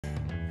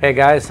Hey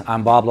guys,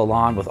 I'm Bob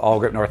Lalonde with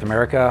Awlgrip North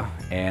America,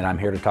 and I'm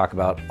here to talk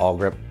about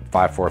Awlgrip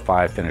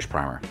 545 Finish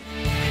Primer.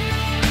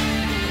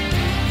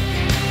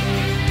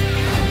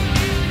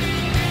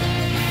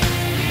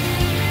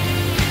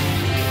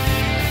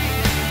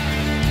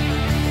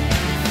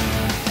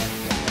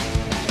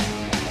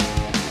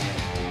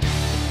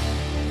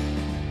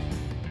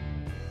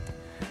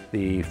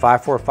 The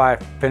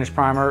 545 Finish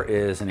Primer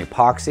is an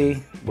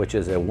epoxy, which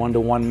is a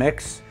 1-to-1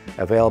 mix,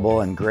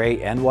 available in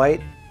gray and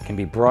white. Can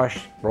be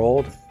brushed,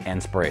 rolled,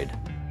 and sprayed.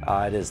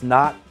 It is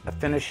not a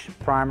finish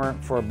primer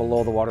for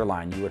below the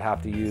waterline. You would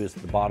have to use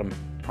the bottom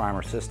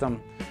primer system,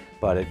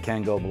 but it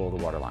can go below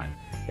the waterline.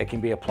 It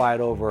can be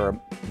applied over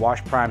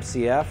Wash Prime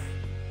CF,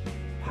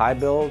 high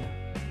build,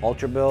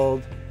 ultra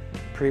build,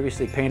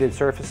 previously painted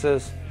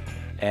surfaces,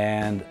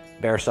 and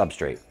bare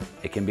substrate.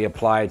 It can be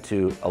applied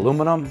to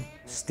aluminum,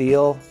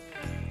 steel,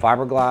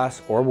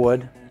 fiberglass, or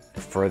wood.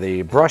 For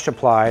the brush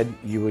applied,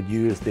 you would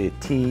use the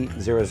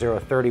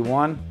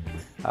T0031.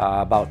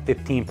 About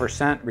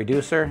 15%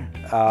 reducer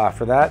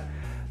for that.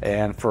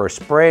 And for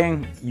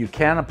spraying, you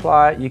can use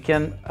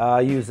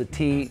the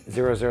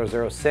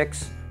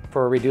T0006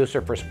 for a reducer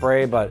for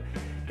spray, but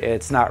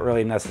it's not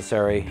really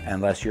necessary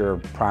unless you're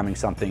priming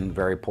something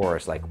very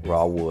porous like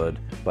raw wood,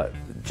 but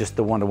just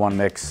the 1-to-1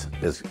 mix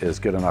is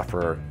good enough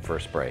for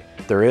spray.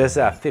 There is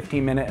a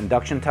 15-minute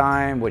induction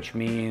time, which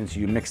means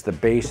you mix the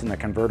base and the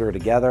converter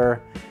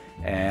together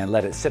and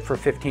let it sit for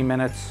 15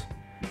 minutes.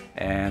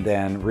 And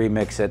then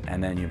remix it,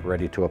 and then you're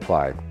ready to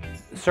apply.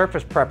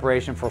 Surface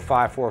preparation for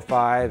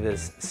 545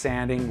 is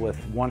sanding with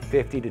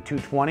 150 to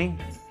 220,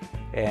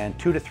 and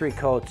 2 to 3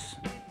 coats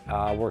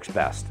works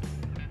best.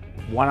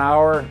 1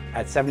 hour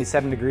at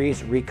 77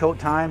 degrees recoat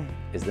time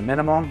is the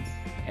minimum,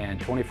 and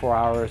 24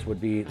 hours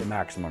would be the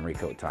maximum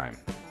recoat time.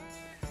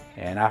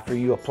 And after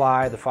you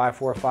apply the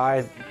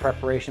 545,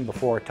 preparation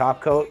before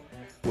top coat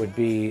would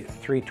be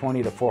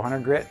 320 to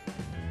 400 grit.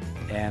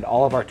 And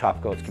all of our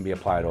top coats can be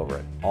applied over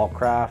it.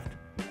 All-Craft,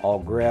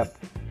 Awlgrip,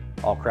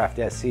 All-Craft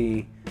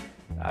SE.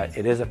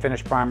 It is a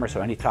finish primer, so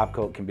any top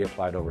coat can be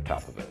applied over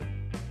top of it.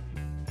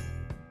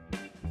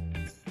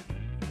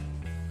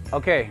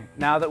 Okay,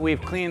 now that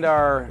we've cleaned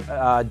our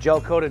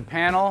gel-coated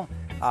panel,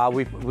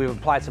 we've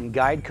applied some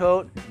guide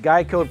coat.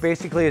 Guide coat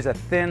basically is a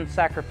thin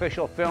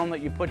sacrificial film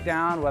that you put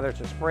down, whether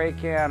it's a spray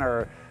can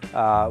or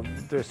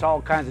there's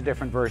all kinds of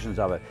different versions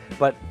of it.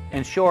 But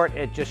in short,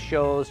 it just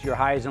shows your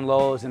highs and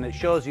lows, and it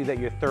shows you that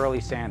you're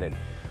thoroughly sanded.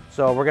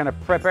 So we're going to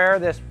prepare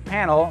this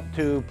panel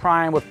to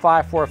prime with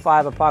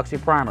 545 epoxy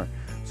primer.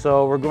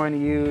 So we're going to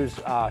use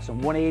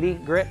some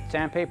 180 grit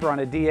sandpaper on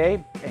a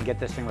DA and get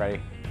this thing ready.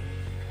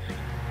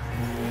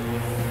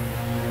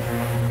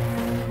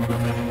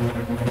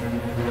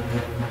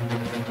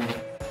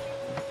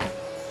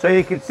 So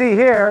you can see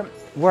here,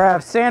 where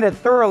I've sanded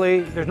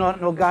thoroughly, there's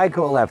no guide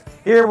coat left.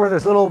 Here, where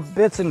there's little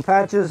bits and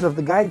patches of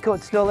the guide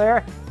coat still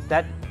there,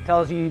 that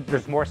tells you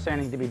there's more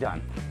sanding to be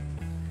done.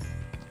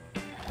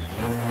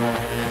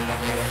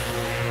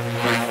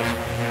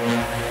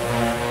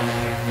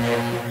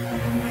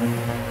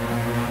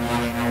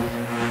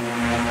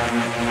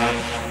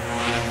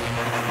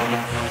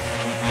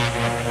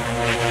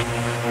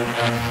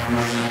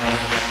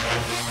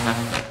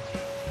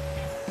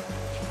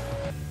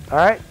 All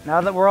right,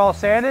 now that we're all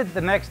sanded,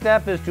 the next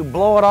step is to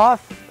blow it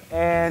off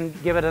and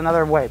give it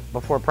another wipe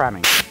before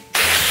priming.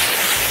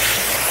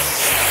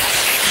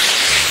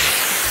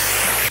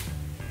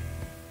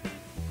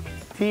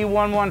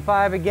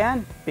 T115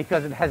 again,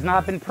 because it has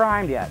not been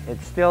primed yet.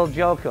 It's still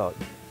gel coat.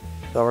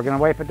 So we're gonna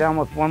wipe it down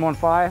with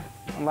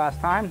 115 one last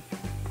time.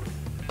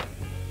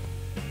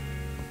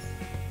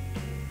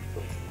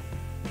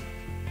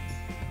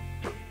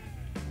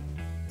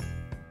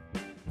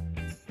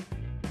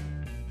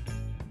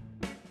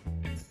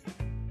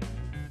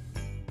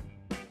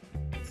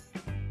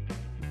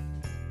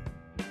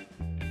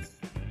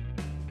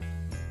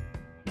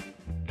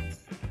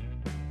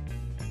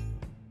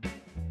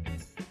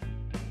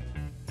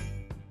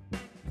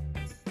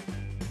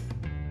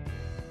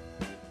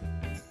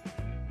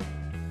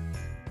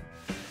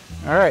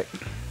 All right,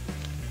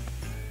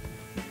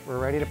 we're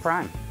ready to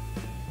prime.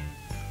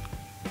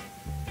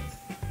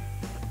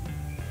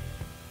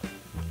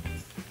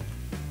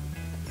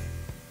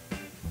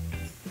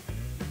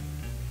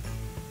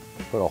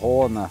 Put a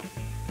hole in the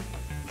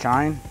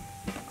chine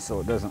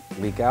so it doesn't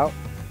leak out.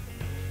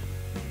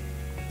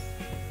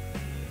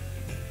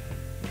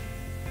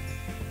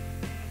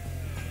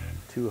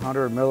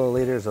 $200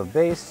 milliliters of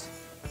base.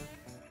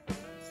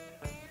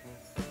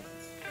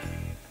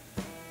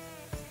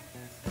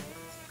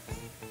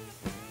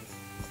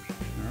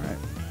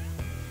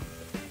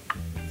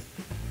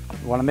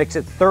 You want to mix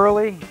it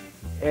thoroughly,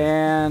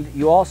 and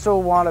you also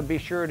want to be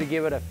sure to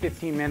give it a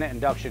 15-minute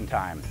induction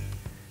time.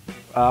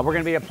 We're going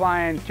to be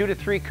applying 2 to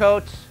 3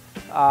 coats.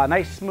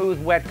 Nice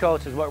smooth wet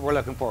coats is what we're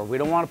looking for. We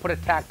don't want to put a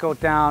tack coat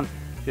down.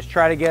 Just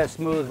try to get it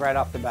smooth right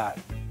off the bat.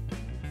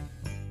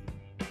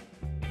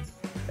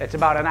 It's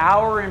about an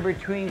hour in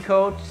between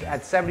coats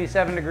at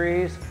 77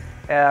 degrees,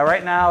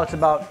 Right now it's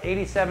about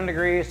 87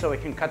 degrees, so we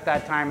can cut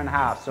that time in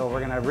half. So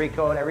we're gonna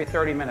recoat every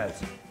 30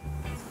 minutes.